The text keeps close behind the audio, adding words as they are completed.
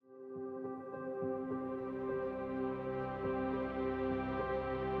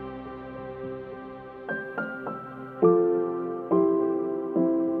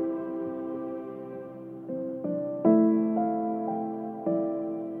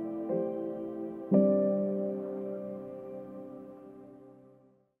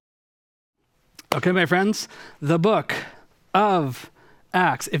Okay, my friends, the book of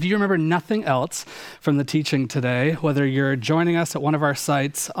Acts. If you remember nothing else from the teaching today, whether you're joining us at one of our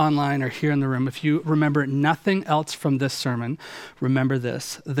sites online or here in the room, if you remember nothing else from this sermon, remember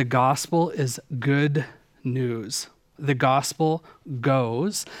this: the gospel is good news. The gospel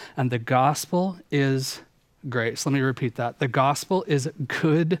goes, and the gospel is grace. Let me repeat that. The gospel is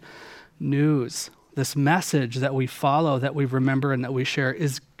good news. This message that we follow, that we remember, and that we share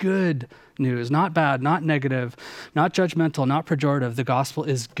is good news. Not bad, not negative, not judgmental, not pejorative. The gospel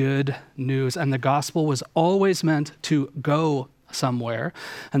is good news. And the gospel was always meant to go somewhere.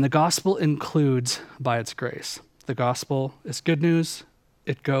 And the gospel includes by its grace. The gospel is good news.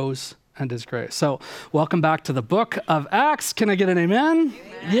 It goes and is grace. So welcome back to the book of Acts. Can I get an amen?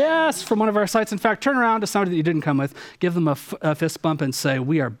 Yes, from one of our sites. In fact, turn around to somebody that you didn't come with, give them a fist bump and say,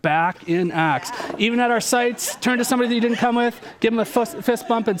 we are back in Acts. Even at our sites, turn to somebody that you didn't come with, give them a fist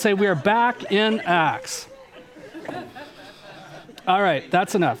bump and say, we are back in Acts. All right,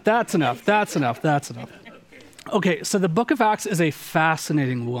 that's enough. Okay, so the book of Acts is a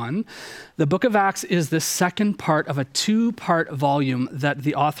fascinating one. The book of Acts is the second part of a two-part volume that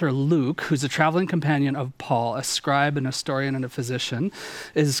the author Luke, who's a traveling companion of Paul, a scribe, an historian, and a physician,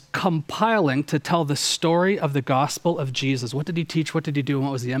 is compiling to tell the story of the gospel of Jesus. What did he teach? What did he do? And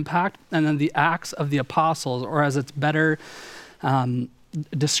what was the impact? And then the Acts of the Apostles, or as it's better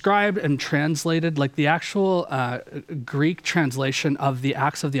described and translated, like the actual Greek translation of the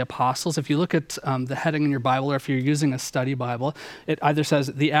Acts of the Apostles. If you look at the heading in your Bible, or if you're using a study Bible, it either says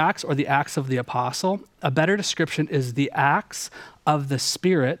the Acts or the Acts of the Apostle. A better description is the Acts of the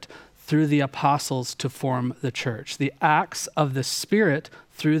Spirit through the apostles to form the church. The Acts of the Spirit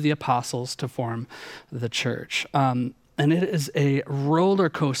through the apostles to form the church. And it is a roller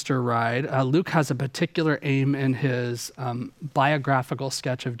coaster ride. Luke has a particular aim in his biographical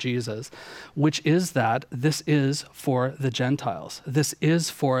sketch of Jesus, which is that this is for the Gentiles. This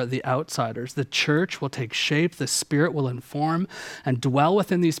is for the outsiders. The church will take shape. The Spirit will inform and dwell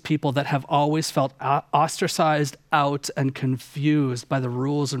within these people that have always felt ostracized, out, and confused by the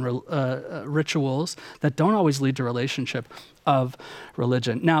rules and rituals that don't always lead to relationship of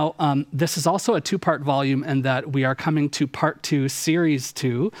religion. Now, this is also a two-part volume in that we are coming to part two, series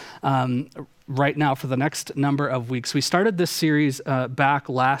two, right now for the next number of weeks. We started this series back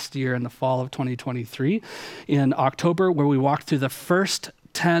last year in the fall of 2023 in October, where we walked through the first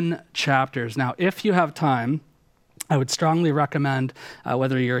 10 chapters. Now, if you have time, I would strongly recommend,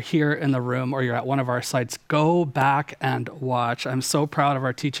 whether you're here in the room or you're at one of our sites, go back and watch. I'm so proud of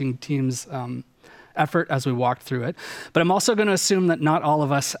our teaching team's effort as we walked through it. But I'm also going to assume that not all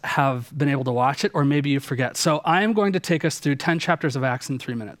of us have been able to watch it, or maybe you forget. So I am going to take us through 10 chapters of Acts in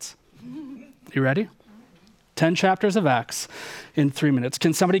 3 minutes. You ready? 10 chapters of Acts in 3 minutes.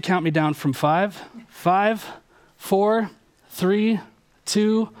 Can somebody count me down from 5? 5, 4, 3,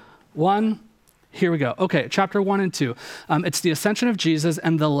 2, 1. Here we go. Okay, chapter 1 and 2. It's the ascension of Jesus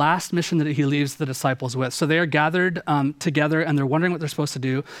and the last mission that he leaves the disciples with. So they are gathered together and they're wondering what they're supposed to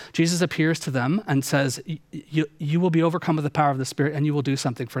do. Jesus appears to them and says, you will be overcome with the power of the Spirit and you will do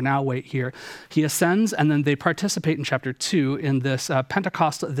something. For now, wait here. He ascends, and then they participate in chapter 2 in this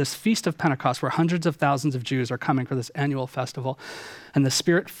this feast of Pentecost, where hundreds of thousands of Jews are coming for this annual festival. And the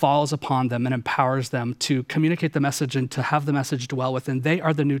Spirit falls upon them and empowers them to communicate the message and to have the message dwell within. They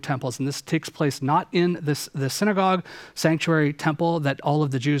are the new temples. And this takes place not in the synagogue, sanctuary, temple that all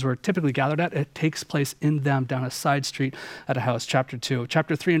of the Jews were typically gathered at. It takes place in them down a side street at a house, chapter 2.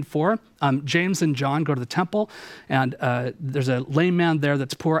 Chapter 3 and 4, James and John go to the temple, and there's a lame man there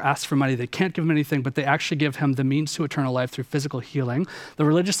that's poor, asks for money. They can't give him anything, but they actually give him the means to eternal life through physical healing. The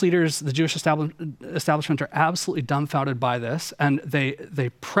religious leaders, the Jewish establishment, are absolutely dumbfounded by this, and they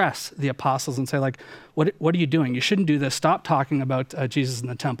press the apostles and say, like, what are you doing? You shouldn't do this. Stop talking about Jesus in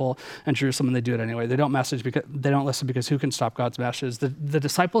the temple and Jerusalem. And they do it anyway. They don't listen because who can stop God's message? The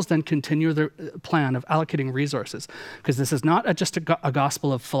disciples then continue their plan of allocating resources, because this is not just a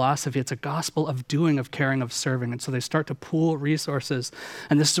gospel of philosophy. It's a gospel of doing, of caring, of serving. And so they start to pool resources.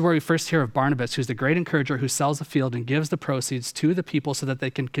 And this is where we first hear of Barnabas, who's the great encourager who sells the field and gives the proceeds to the people so that they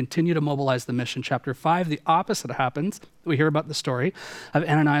can continue to mobilize the mission. Chapter 5, the opposite happens. We hear about the story of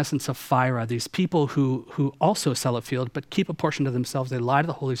Ananias and Sapphira, these people who also sell a field but keep a portion to themselves. They lie to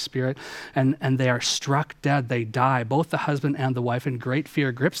the Holy Spirit and they are struck dead. They die. Both the husband and the wife, in great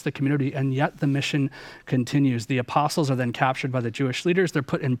fear, grips the community, and yet the mission continues. The apostles are then captured by the Jewish leaders. They're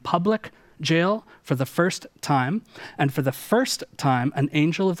put in public jail for the first time, and for the first time, an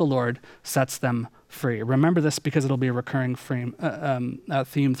angel of the Lord sets them free. Remember this because it'll be a recurring theme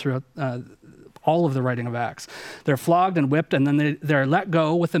throughout all of the writing of Acts. They're flogged and whipped, and then they're let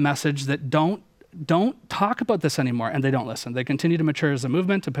go with the message that don't don't talk about this anymore. And they don't listen. They continue to mature as a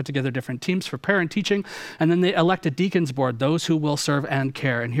movement, to put together different teams for prayer and teaching. And then they elect a deacons board, those who will serve and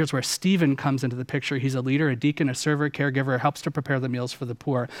care. And here's where Stephen comes into the picture. He's a leader, a deacon, a server, caregiver, helps to prepare the meals for the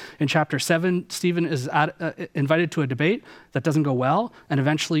poor. In chapter 7, Stephen is invited to a debate that doesn't go well. And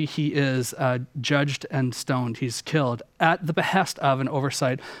eventually he is judged and stoned. He's killed at the behest of an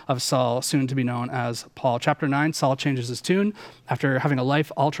oversight of Saul, soon to be known as Paul. Chapter 9, Saul changes his tune after having a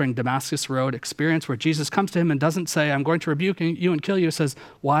life-altering Damascus Road experience where Jesus comes to him and doesn't say, I'm going to rebuke you and kill you. He says,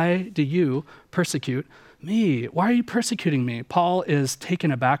 why do you persecute me? Why are you persecuting me? Paul is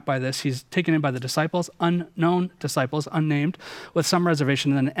taken aback by this. He's taken in by the disciples, unknown disciples, unnamed, with some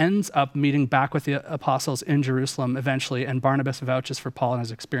reservation, and then ends up meeting back with the apostles in Jerusalem eventually, and Barnabas vouches for Paul and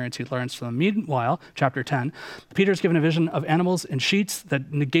his experience he learns from them. Meanwhile, chapter 10, Peter's given a vision of animals in sheets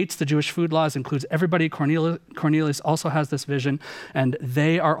that negates the Jewish food laws, includes everybody. Cornelius also has this vision, and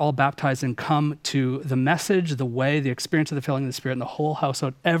they are all baptized and come to the message, the way, the experience of the filling of the Spirit, and the whole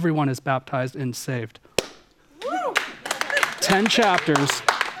household. Everyone is baptized and saved. 10 chapters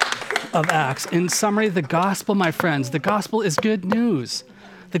of Acts. In summary, the gospel, my friends, the gospel is good news.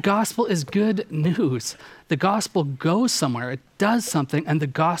 The gospel is good news. The gospel goes somewhere, it does something, and the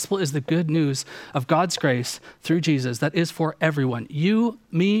gospel is the good news of God's grace through Jesus that is for everyone. You,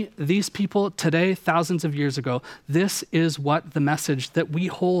 me, these people today, thousands of years ago. This is what the message that we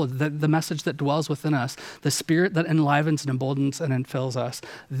hold, the message that dwells within us, the Spirit that enlivens and emboldens and infills us.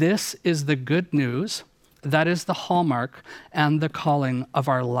 This is the good news. That is the hallmark and the calling of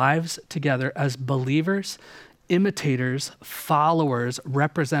our lives together as believers, imitators, followers,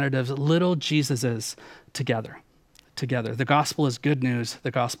 representatives, little Jesuses together. The gospel is good news.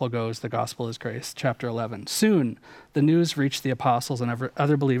 The gospel goes. The gospel is grace. Chapter 11. Soon the news reached the apostles and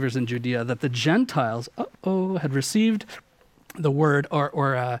other believers in Judea that the Gentiles had received the word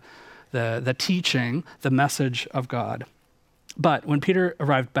or the teaching, the message of God. But when Peter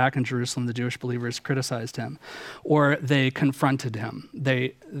arrived back in Jerusalem, the Jewish believers criticized him, or they confronted him.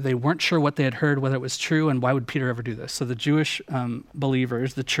 They weren't sure what they had heard, whether it was true, and why would Peter ever do this? So the Jewish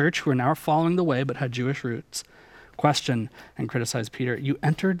believers, the church, who are now following the way but had Jewish roots, questioned and criticized Peter. You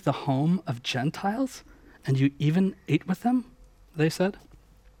entered the home of Gentiles, and you even ate with them, they said.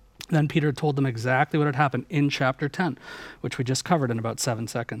 Then Peter told them exactly what had happened in chapter 10, which we just covered in about 7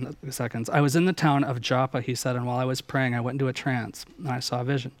 seconds. I was in the town of Joppa, he said, and while I was praying, I went into a trance, and I saw a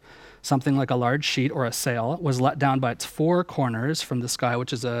vision. Something like a large sheet or a sail was let down by its four corners from the sky,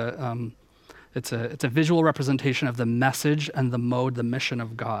 which is it's a visual representation of the message and the mode, the mission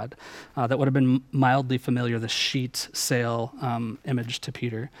of God. That would have been mildly familiar, the sheet sail image to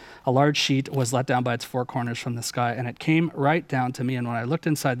Peter. A large sheet was let down by its four corners from the sky, and it came right down to me. And when I looked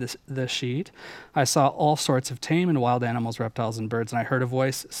inside the sheet, I saw all sorts of tame and wild animals, reptiles, and birds. And I heard a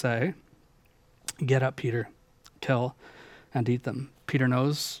voice say, "Get up, Peter, kill and eat them." Peter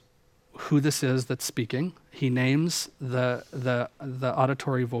knows who this is that's speaking. He names the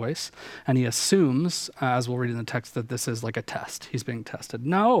auditory voice, and he assumes, as we'll read in the text, that this is like a test. He's being tested.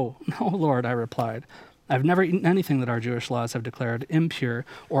 No, Lord, I replied. I've never eaten anything that our Jewish laws have declared impure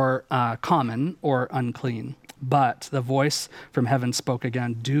or common or unclean. But the voice from heaven spoke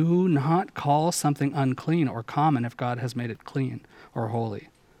again, do not call something unclean or common if God has made it clean or holy.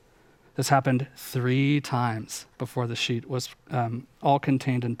 This happened 3 times before the sheet was all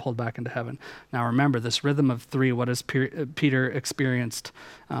contained and pulled back into heaven. Now remember, this rhythm of 3, what has Peter experienced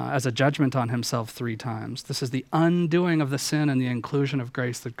as a judgment on himself 3 times? This is the undoing of the sin and the inclusion of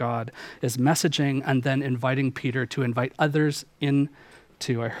grace that God is messaging and then inviting Peter to invite others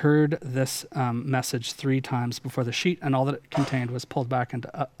into. I heard this message 3 times before the sheet and all that it contained was pulled back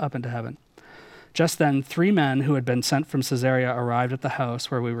up into heaven. Just then, 3 men who had been sent from Caesarea arrived at the house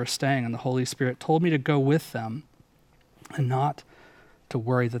where we were staying, and the Holy Spirit told me to go with them and not to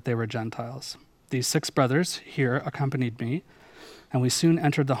worry that they were Gentiles. These 6 brothers here accompanied me, and we soon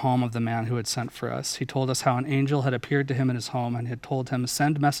entered the home of the man who had sent for us. He told us how an angel had appeared to him in his home and had told him,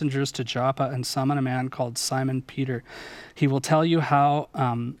 send messengers to Joppa and summon a man called Simon Peter. He will tell you how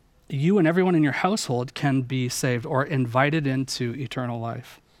you and everyone in your household can be saved or invited into eternal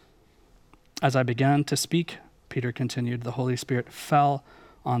life. As I began to speak, Peter continued, the Holy Spirit fell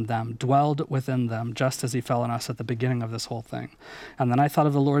on them, dwelled within them, just as he fell on us at the beginning of this whole thing. And then I thought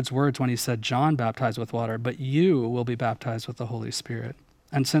of the Lord's words when he said, John baptized with water, but you will be baptized with the Holy Spirit.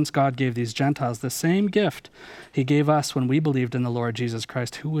 And since God gave these Gentiles the same gift he gave us when we believed in the Lord Jesus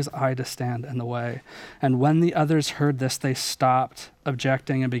Christ, who was I to stand in the way? And when the others heard this, they stopped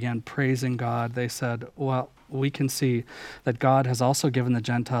objecting and began praising God. They said, well, we can see that God has also given the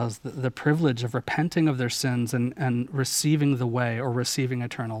Gentiles the privilege of repenting of their sins and receiving the way or receiving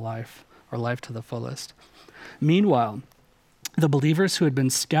eternal life. or life to the fullest. Meanwhile, the believers who had been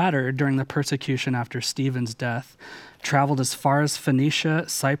scattered during the persecution after Stephen's death traveled as far as Phoenicia,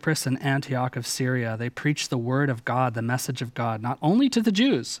 Cyprus, and Antioch of Syria. They preached the word of God, the message of God, not only to the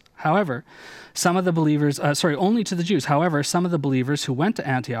Jews. However, some of the believers, only to the Jews. However, some of the believers who went to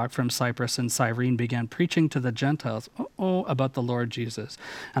Antioch from Cyprus and Cyrene began preaching to the Gentiles about the Lord Jesus.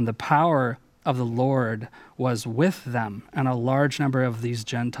 And the power of the Lord was with them, and a large number of these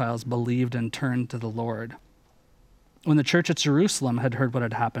Gentiles believed and turned to the Lord. When the church at Jerusalem had heard what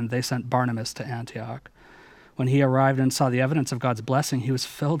had happened, they sent Barnabas to Antioch. When he arrived and saw the evidence of God's blessing, he was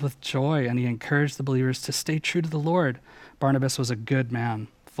filled with joy, and he encouraged the believers to stay true to the Lord. Barnabas was a good man,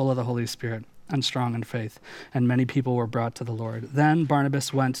 full of the Holy Spirit, and strong in faith, and many people were brought to the Lord. Then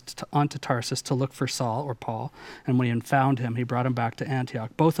Barnabas went on to Tarsus to look for Saul, or Paul, and when he had found him, he brought him back to Antioch.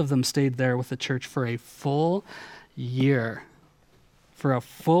 Both of them stayed there with the church for a full year. For a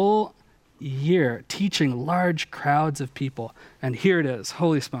full year, teaching large crowds of people. And here it is,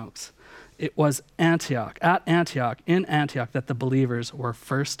 holy smokes. It was in Antioch, that the believers were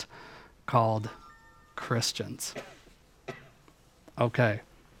first called Christians. Okay.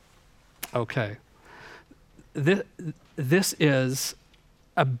 This is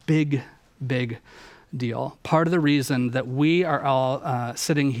a big deal. Part of the reason that we are all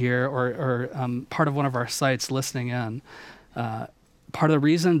sitting here or part of one of our sites listening in, part of the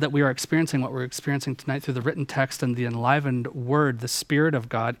reason that we are experiencing what we're experiencing tonight through the written text and the enlivened word, the Spirit of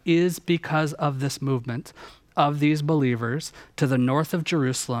God, is because of this movement of these believers to the north of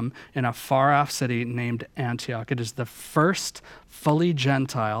Jerusalem in a far-off city named Antioch. It is the first fully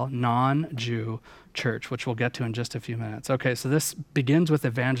Gentile, non-Jew church, which we'll get to in just a few minutes. Okay, so this begins with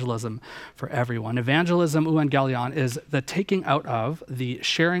evangelism for everyone. Evangelism, euangelion, is the taking out of, the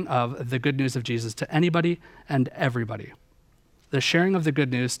sharing of the good news of Jesus to anybody and everybody. The sharing of the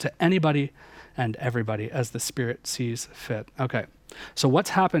good news to anybody and everybody as the Spirit sees fit. Okay, so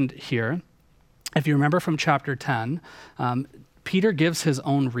what's happened here? If you remember from chapter 10, Peter gives his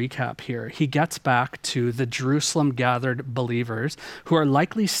own recap here. He gets back to the Jerusalem gathered believers who are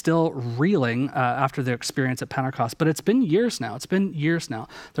likely still reeling after their experience at Pentecost, but it's been years now.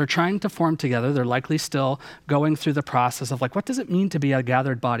 They're trying to form together. They're likely still going through the process of what does it mean to be a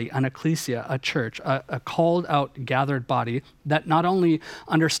gathered body, an ecclesia, a church, a called out gathered body that not only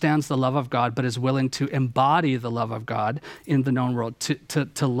understands the love of God, but is willing to embody the love of God in the known world,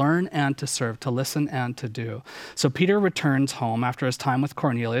 to learn and to serve, to listen and to do. So Peter returns home after his time with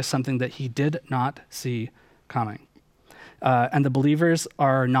Cornelius, something that he did not see coming. And the believers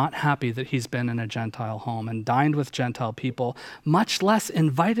are not happy that he's been in a Gentile home and dined with Gentile people, much less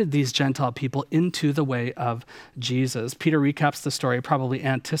invited these Gentile people into the way of Jesus. Peter recaps the story, probably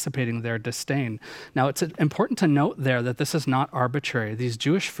anticipating their disdain. Now, it's important to note there that this is not arbitrary. These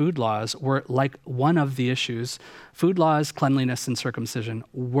Jewish food laws were like one of the issues. Food laws, cleanliness, and circumcision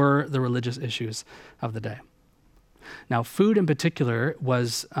were the religious issues of the day. Now, food in particular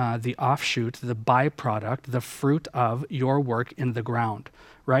was the offshoot, the byproduct, the fruit of your work in the ground,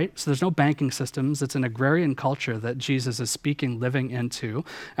 right? So there's no banking systems. It's an agrarian culture that Jesus is speaking, living into,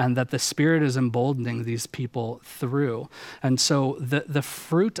 and that the Spirit is emboldening these people through. And so the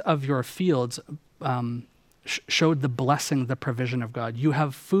fruit of your fields showed the blessing, the provision of God. You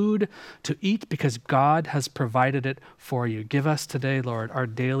have food to eat because God has provided it for you. Give us today, Lord, our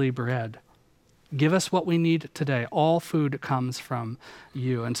daily bread. Give us what we need today. All food comes from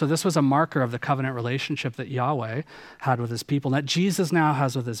you. And so this was a marker of the covenant relationship that Yahweh had with his people, that Jesus now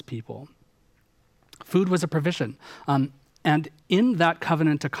has with his people. Food was a provision. And in that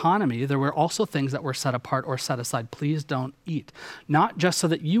covenant economy, there were also things that were set apart or set aside. Please don't eat. Not just so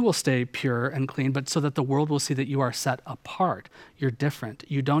that you will stay pure and clean, but so that the world will see that you are set apart. You're different.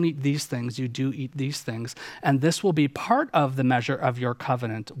 You don't eat these things. You do eat these things. And this will be part of the measure of your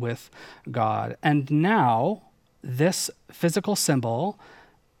covenant with God. And now this physical symbol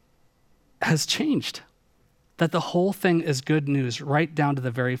has changed. That the whole thing is good news, right down to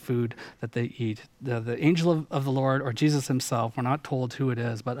the very food that they eat. The angel of the Lord, or Jesus himself, we're not told who it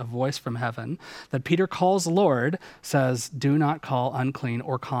is, but a voice from heaven that Peter calls Lord says, do not call unclean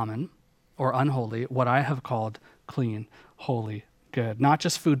or common or unholy what I have called clean, holy, good. Not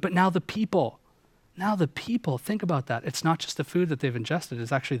just food, but now the people. Now the people, think about that. It's not just the food that they've ingested,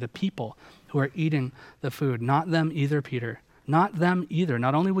 it's actually the people who are eating the food. Not them either, Peter. Not them either.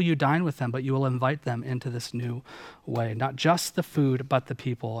 Not only will you dine with them, but you will invite them into this new way. Not just the food, but the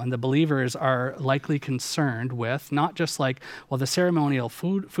people. And the believers are likely concerned with not just the ceremonial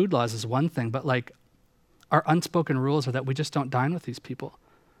food laws is one thing, but our unspoken rules are that we just don't dine with these people.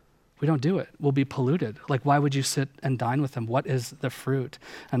 We don't do it. We'll be polluted. Like, why would you sit and dine with them? What is the fruit?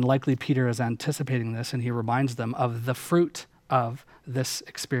 And likely Peter is anticipating this, and he reminds them of the fruit of this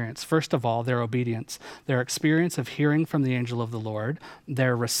experience. First of all, their obedience, their experience of hearing from the angel of the Lord,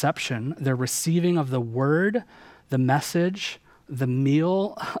 their reception, their receiving of the word, the message, the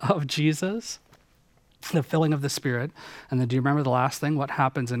meal of Jesus, the filling of the Spirit. And then do you remember the last thing? What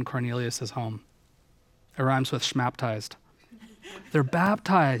happens in Cornelius' home? It rhymes with schmaptized. They're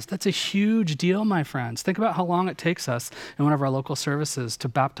baptized. That's a huge deal, my friends. Think about how long it takes us in one of our local services to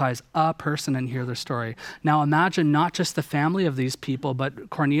baptize a person and hear their story. Now imagine not just the family of these people, but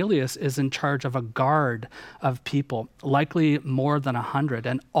Cornelius is in charge of a guard of people, likely more than 100,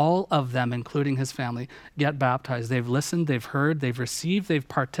 and all of them, including his family, get baptized. They've listened, they've heard, they've received, they've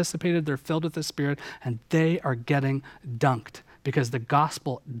participated, they're filled with the Spirit, and they are getting dunked because the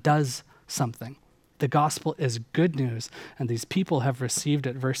gospel does something. The gospel is good news, and these people have received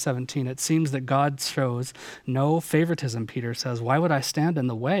it. Verse 17, it seems that God shows no favoritism, Peter says. Why would I stand in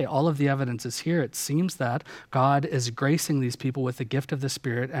the way? All of the evidence is here. It seems that God is gracing these people with the gift of the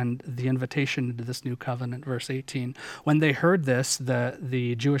Spirit and the invitation into this new covenant. Verse 18, when they heard this,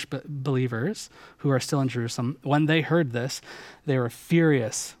 the Jewish believers who are still in Jerusalem, when they heard this, they were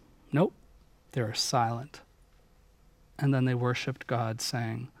furious. Nope, they were silent. And then they worshiped God,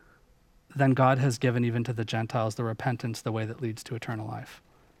 saying, then God has given even to the Gentiles the repentance, the way that leads to eternal life.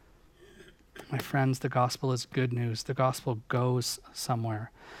 My friends, the gospel is good news. The gospel goes somewhere,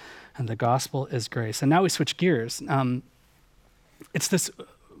 and the gospel is grace. And now we switch gears. It's this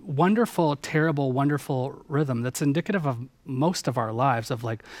wonderful, terrible, wonderful rhythm that's indicative of most of our lives of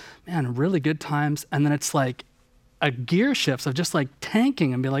like, man, really good times. And then it's like a gear shifts of just like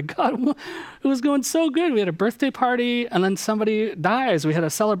tanking and be like, God, it was going so good. We had a birthday party and then somebody dies. We had a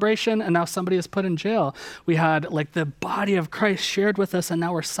celebration and now somebody is put in jail. We had like the body of Christ shared with us and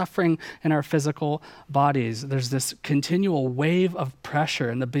now we're suffering in our physical bodies. There's this continual wave of pressure,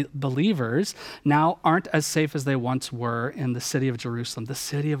 and the believers now aren't as safe as they once were in the city of Jerusalem, the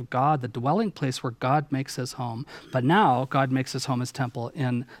city of God, the dwelling place where God makes his home. But now God makes his home, his temple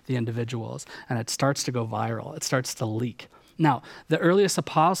in the individuals, and it starts to go viral. It starts to leak. Now, the earliest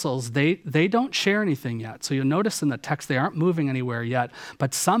apostles, they don't share anything yet. So you'll notice in the text, they aren't moving anywhere yet.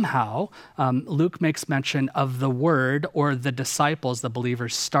 But somehow, Luke makes mention of the word, or the disciples, the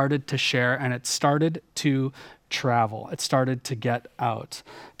believers, started to share, and it started to travel. It started to get out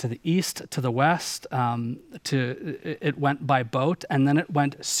to the east, to the west. It went by boat, and then it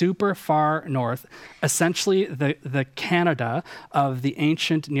went super far north, essentially the Canada of the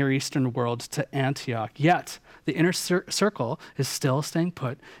ancient Near Eastern world, to Antioch. Yet the inner circle is still staying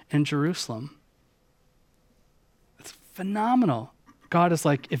put in Jerusalem. It's phenomenal. God is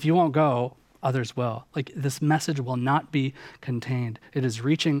like, if you won't go, others will. Like, this message will not be contained. It is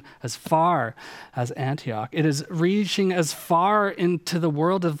reaching as far as Antioch. It is reaching as far into the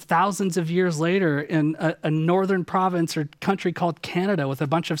world of thousands of years later in a northern province or country called Canada, with a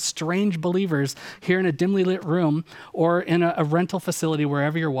bunch of strange believers here in a dimly lit room or in a rental facility,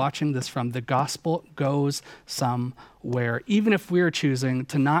 wherever you're watching this from. The gospel goes somewhere, even if we're choosing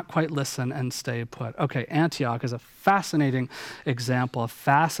to not quite listen and stay put. Okay, Antioch is a fascinating example, a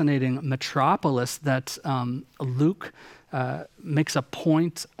fascinating metropolis that Luke makes a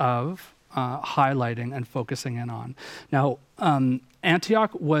point of highlighting and focusing in on. Now,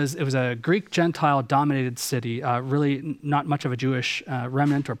 Antioch was a Greek Gentile dominated city, really not much of a Jewish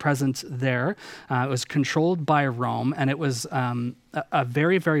remnant or presence there. It was controlled by Rome, and it was a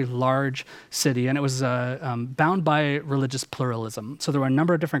very, very large city, and it was bound by religious pluralism. So there were a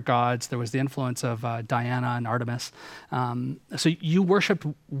number of different gods. There was the influence of Diana and Artemis. So you worshiped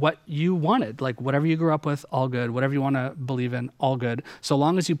what you wanted, like whatever you grew up with, all good. Whatever you want to believe in, all good. So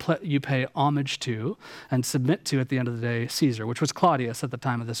long as you pay homage to and submit to, at the end of the day, Caesar, which was Claudius at the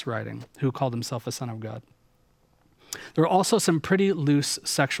time of this writing, who called himself a son of God. There were also some pretty loose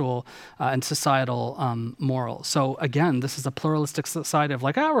sexual and societal morals. So again, this is a pluralistic society of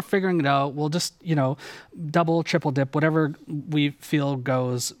like, we're figuring it out. We'll just, double, triple dip, whatever we feel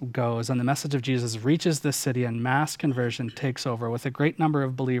goes. And the message of Jesus reaches this city, and mass conversion takes over with a great number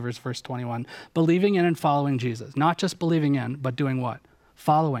of believers, verse 21, believing in and following Jesus. Not just believing in, but doing what?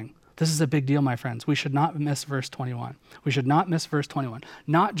 Following. This is a big deal, my friends. We should not miss verse 21. We should not miss verse 21.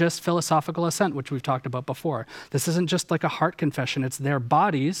 Not just philosophical assent, which we've talked about before. This isn't just like a heart confession. It's their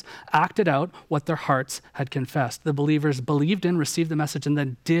bodies acted out what their hearts had confessed. The believers believed in, received the message, and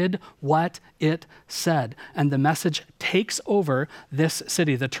then did what it said. And the message takes over this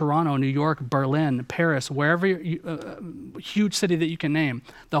city, the Toronto, New York, Berlin, Paris, wherever, huge city that you can name.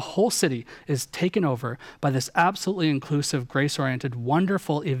 The whole city is taken over by this absolutely inclusive, grace-oriented,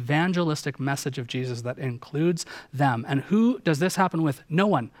 wonderful, evangelistic evangelistic message of Jesus that includes them. And who does this happen with? No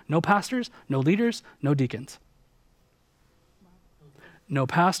one. No pastors, no leaders, no deacons. No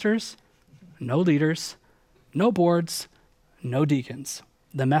pastors, no leaders, no boards, no deacons.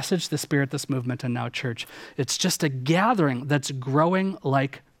 The message, the Spirit, this movement, and now church, it's just a gathering that's growing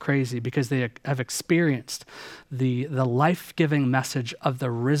like crazy because they have experienced the life-giving message of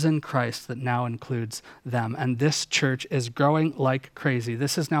the risen Christ that now includes them. And this church is growing like crazy.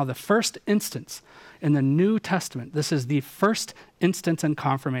 This is now the first instance in the New Testament. This is the first instance and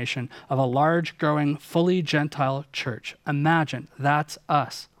confirmation of a large, growing, fully Gentile church. Imagine, that's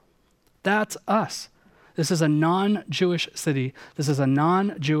us. That's us. This is a non-Jewish city. This is a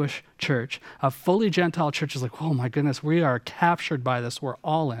non-Jewish church. A fully Gentile church is like, oh my goodness, we are captured by this. We're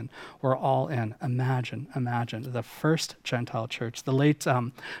all in. We're all in. Imagine the first Gentile church. The late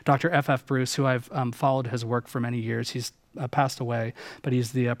Dr. F.F. Bruce, who I've followed his work for many years, he's passed away, but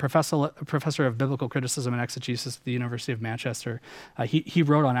he's the professor of biblical criticism and exegesis at the University of Manchester. He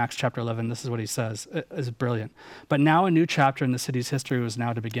wrote on Acts chapter 11. This is what he says. It's brilliant. But now a new chapter in the city's history was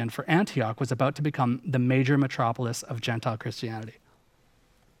now to begin, for Antioch was about to become the major metropolis of Gentile Christianity.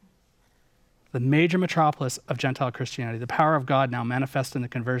 The major metropolis of Gentile Christianity. The power of God now manifest in the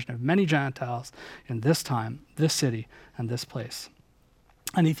conversion of many Gentiles in this time, this city, and this place.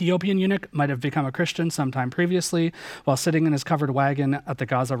 An Ethiopian eunuch might have become a Christian sometime previously while sitting in his covered wagon at the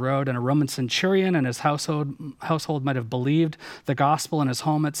Gaza Road, and a Roman centurion and his household might have believed the gospel in his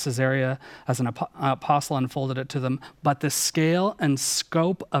home at Caesarea as an apostle unfolded it to them. But the scale and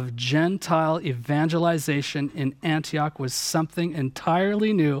scope of Gentile evangelization in Antioch was something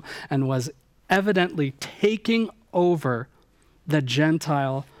entirely new and was evidently taking over the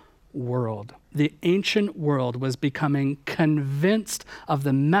Gentile world. The ancient world was becoming convinced of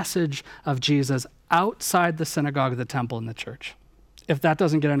the message of Jesus outside the synagogue, the temple, and the church. If that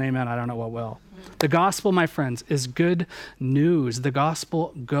doesn't get an amen, I don't know what will. The gospel, my friends, is good news. The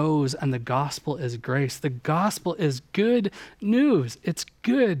gospel goes, and the gospel is grace. The gospel is good news. It's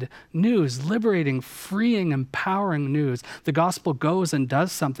good news, liberating, freeing, empowering news. The gospel goes and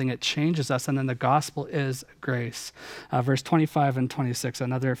does something. It changes us, and then the gospel is grace. Verse 25 and 26,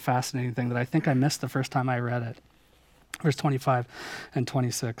 another fascinating thing that I think I missed the first time I read it. Verse 25 and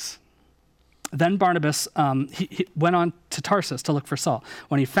 26. Then Barnabas, he went on to Tarsus to look for Saul.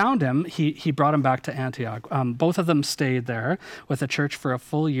 When he found him, he brought him back to Antioch. Both of them stayed there with the church for a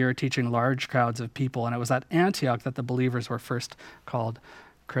full year, teaching large crowds of people. And it was at Antioch that the believers were first called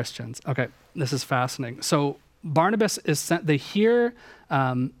Christians. Okay, this is fascinating. So Barnabas is sent, they hear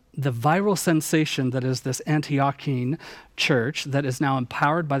the viral sensation that is this Antiochian church that is now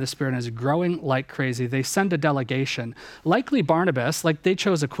empowered by the Spirit and is growing like crazy. They send a delegation. Likely Barnabas, like they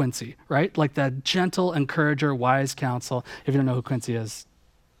chose a Quincy, right? Like the gentle encourager, wise counsel. If you don't know who Quincy is,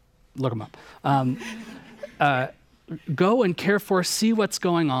 look him up. Go and care for, see what's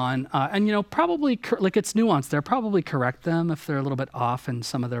going on. And, probably, like it's nuanced there, probably correct them if they're a little bit off in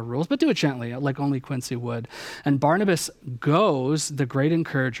some of their rules, but do it gently, like only Quincy would. And Barnabas goes, the great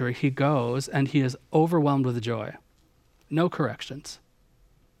encourager, he goes, and he is overwhelmed with joy. No corrections.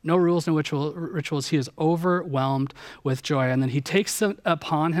 No rules, no rituals. He is overwhelmed with joy. And then he takes it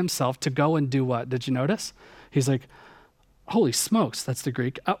upon himself to go and do what? Did you notice? He's like, holy smokes, that's the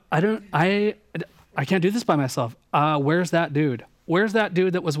Greek. I can't do this by myself. Where's that dude? Where's that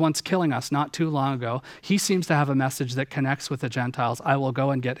dude that was once killing us not too long ago? He seems to have a message that connects with the Gentiles. I will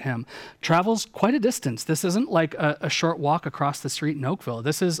go and get him. Travels quite a distance. This isn't like a short walk across the street in Oakville.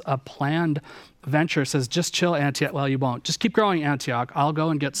 This is a planned venture. Says, just chill, Antioch. Well, you won't. Just keep growing, Antioch. I'll go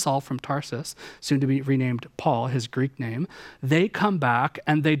and get Saul from Tarsus, soon to be renamed Paul, his Greek name. They come back,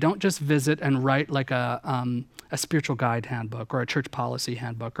 and they don't just visit and write like a spiritual guide handbook or a church policy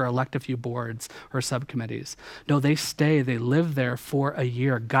handbook or elect a few boards or subcommittees. No, they stay, they live there for a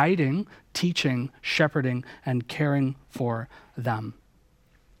year, guiding, teaching, shepherding, and caring for them.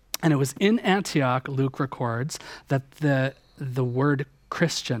 And it was in Antioch, Luke records, that the word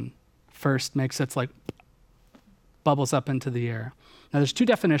Christian first makes its bubbles up into the air. Now, there's two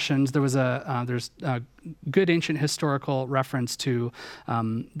definitions. There's a good ancient historical reference to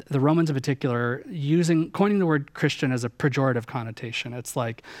the Romans in particular coining the word Christian as a pejorative connotation. It's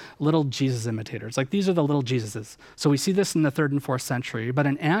like little Jesus imitators. Like these are the little Jesuses. So we see this in the 3rd and 4th century. But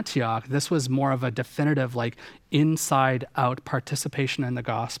in Antioch, this was more of a definitive, inside out participation in the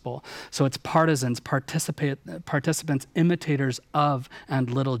gospel. So it's partisans, participants, imitators of and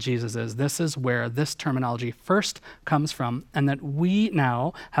little Jesuses. This is where this terminology first comes from, and that we we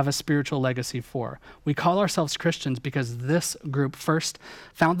now have a spiritual legacy for. We call ourselves Christians because this group first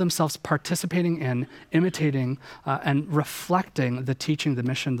found themselves participating in, imitating, and reflecting the teaching, the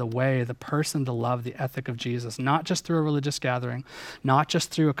mission, the way, the person, the love, the ethic of Jesus, not just through a religious gathering, not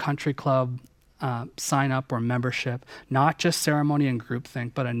just through a country club sign up or membership, not just ceremony and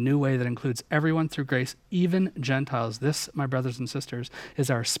groupthink, but a new way that includes everyone through grace, even Gentiles. This, my brothers and sisters, is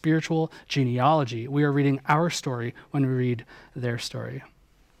our spiritual genealogy. We are reading our story when we read their story.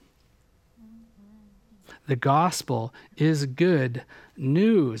 The gospel is good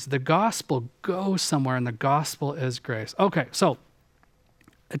news. The gospel goes somewhere, and the gospel is grace. Okay, so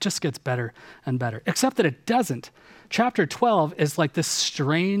it just gets better and better, except that it doesn't. Chapter 12 is like this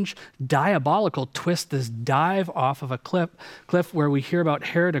strange, diabolical twist, this dive off of a cliff where we hear about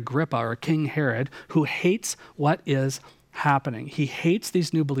Herod Agrippa, or King Herod, who hates what is happening. He hates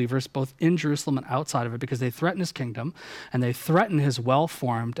these new believers, both in Jerusalem and outside of it, because they threaten his kingdom, and they threaten his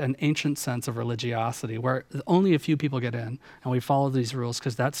well-formed and ancient sense of religiosity, where only a few people get in, and we follow these rules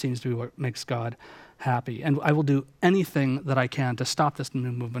because that seems to be what makes God happy. And I will do anything that I can to stop this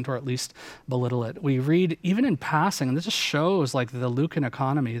new movement, or at least belittle it. We read, even in passing, and this just shows like the Lucan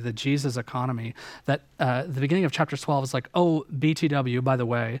economy, the Jesus economy, that the beginning of chapter 12 is like, oh, BTW, by the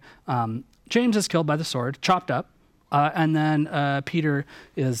way, James is killed by the sword, chopped up, and then Peter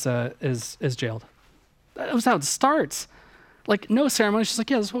is jailed. That was how it starts. Like, no ceremony. She's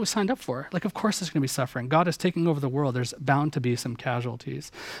like, yeah, this is what we signed up for. Like, of course there's going to be suffering. God is taking over the world. There's bound to be some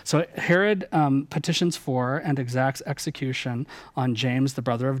casualties. So Herod petitions for and exacts execution on James, the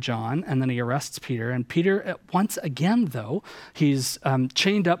brother of John, and then he arrests Peter. And Peter, once again, though, he's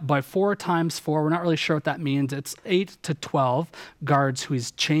chained up by 4 times 4. We're not really sure what that means. It's 8 to 12 guards who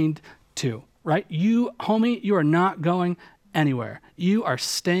he's chained to, right? You, homie, you are not going anywhere. You are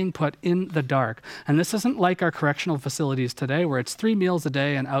staying put in the dark. And this isn't like our correctional facilities today where it's 3 meals a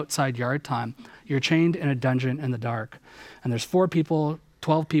day and outside yard time. You're chained in a dungeon in the dark. And there's 4 people,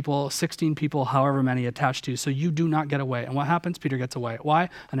 12 people, 16 people, however many attached to you. So you do not get away. And what happens? Peter gets away. Why?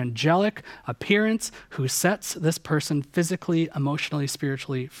 An angelic appearance who sets this person physically, emotionally,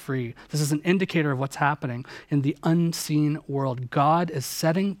 spiritually free. This is an indicator of what's happening in the unseen world. God is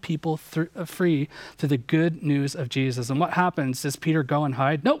setting people free through the good news of Jesus. And what happens? Does Peter go and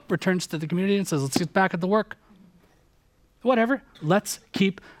hide? Nope, returns to the community and says, let's get back at the work. Whatever, let's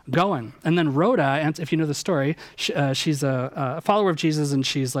keep going. And then Rhoda, and if you know the story, she's a follower of Jesus, and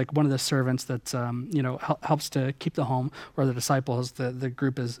she's like one of the servants that helps to keep the home where the disciples, the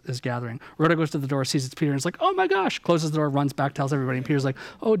group is gathering. Rhoda goes to the door, sees it's Peter, and is like, oh my gosh, closes the door, runs back, tells everybody, and Peter's like,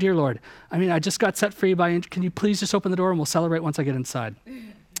 oh dear Lord, I just got set free by angel. Can you please just open the door and we'll celebrate once I get inside?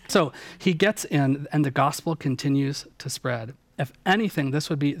 So he gets in, and the gospel continues to spread. If anything, this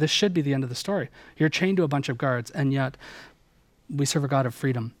should be the end of the story. You're chained to a bunch of guards, and yet we serve a God of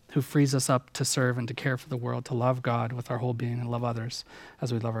freedom who frees us up to serve and to care for the world, to love God with our whole being and love others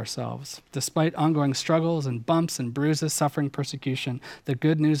as we love ourselves. Despite ongoing struggles and bumps and bruises, suffering, persecution, the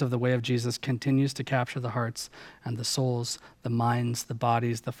good news of the way of Jesus continues to capture the hearts and the souls, the minds, the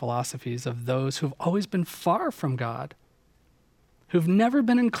bodies, the philosophies of those who've always been far from God, who've never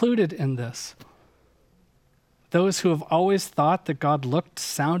been included in this. Those who have always thought that God looked,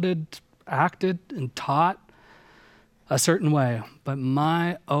 sounded, acted, and taught a certain way, but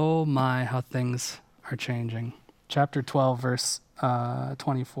my, oh my, how things are changing. Chapter 12, verse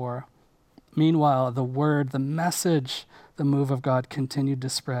 24. Meanwhile, the word, the message, the move of God continued to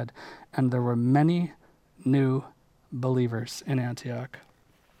spread, and there were many new believers in Antioch.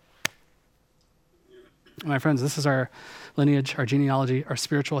 My friends, this is our lineage, our genealogy, our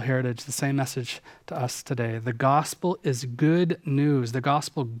spiritual heritage, the same message to us today. The gospel is good news. The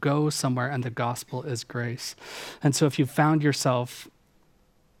gospel goes somewhere, and the gospel is grace. And so if you found yourself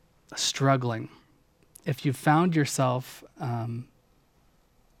struggling, if you found yourself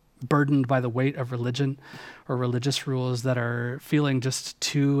burdened by the weight of religion or religious rules that are feeling just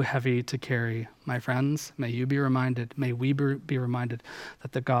too heavy to carry, my friends, may you be reminded, may we be reminded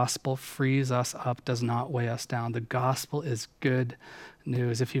that the gospel frees us up, does not weigh us down. The gospel is good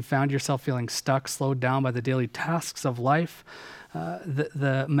news. If you found yourself feeling stuck, slowed down by the daily tasks of life,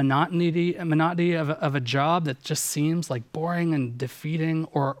 the monotony of a job that just seems like boring and defeating,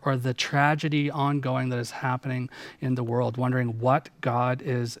 or the tragedy ongoing that is happening in the world, wondering what God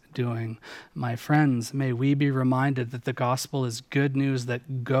is doing. My friends, may we be reminded that the gospel is good news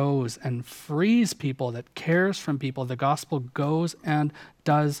that goes and frees people, that cares from people. The gospel goes and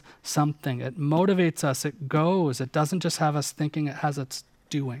does something. It motivates us. It goes. It doesn't just have us thinking, it has its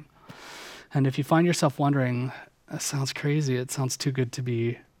doing. And if you find yourself wondering, that sounds crazy, it sounds too good to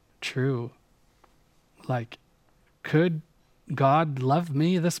be true, like, could God loved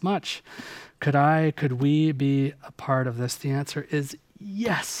me this much? Could we be a part of this? The answer is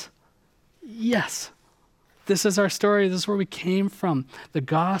yes. Yes. This is our story. This is where we came from. The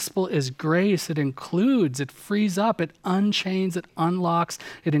gospel is grace. It includes, it frees up, it unchains, it unlocks.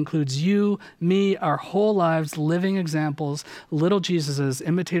 It includes you, me, our whole lives, living examples, little Jesuses,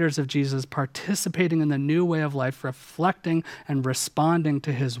 imitators of Jesus, participating in the new way of life, reflecting and responding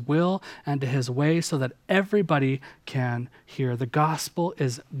to his will and to his way so that everybody can hear. The gospel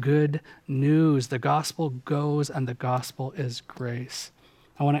is good news. The gospel goes and the gospel is grace.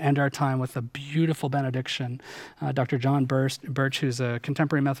 I want to end our time with a beautiful benediction. Dr. John Birch, who's a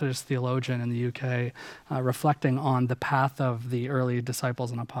contemporary Methodist theologian in the UK, reflecting on the path of the early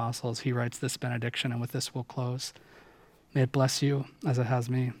disciples and apostles, he writes this benediction, and with this we'll close. May it bless you as it has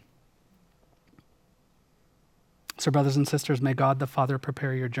me. So, brothers and sisters, may God the Father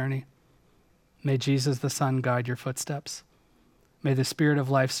prepare your journey. May Jesus the Son guide your footsteps. May the Spirit of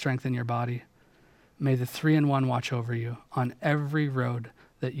life strengthen your body. May the Three-in-One watch over you on every road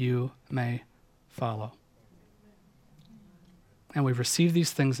that you may follow. And we've received these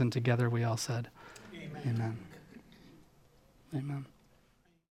things, and together we all said, Amen. Amen. Amen.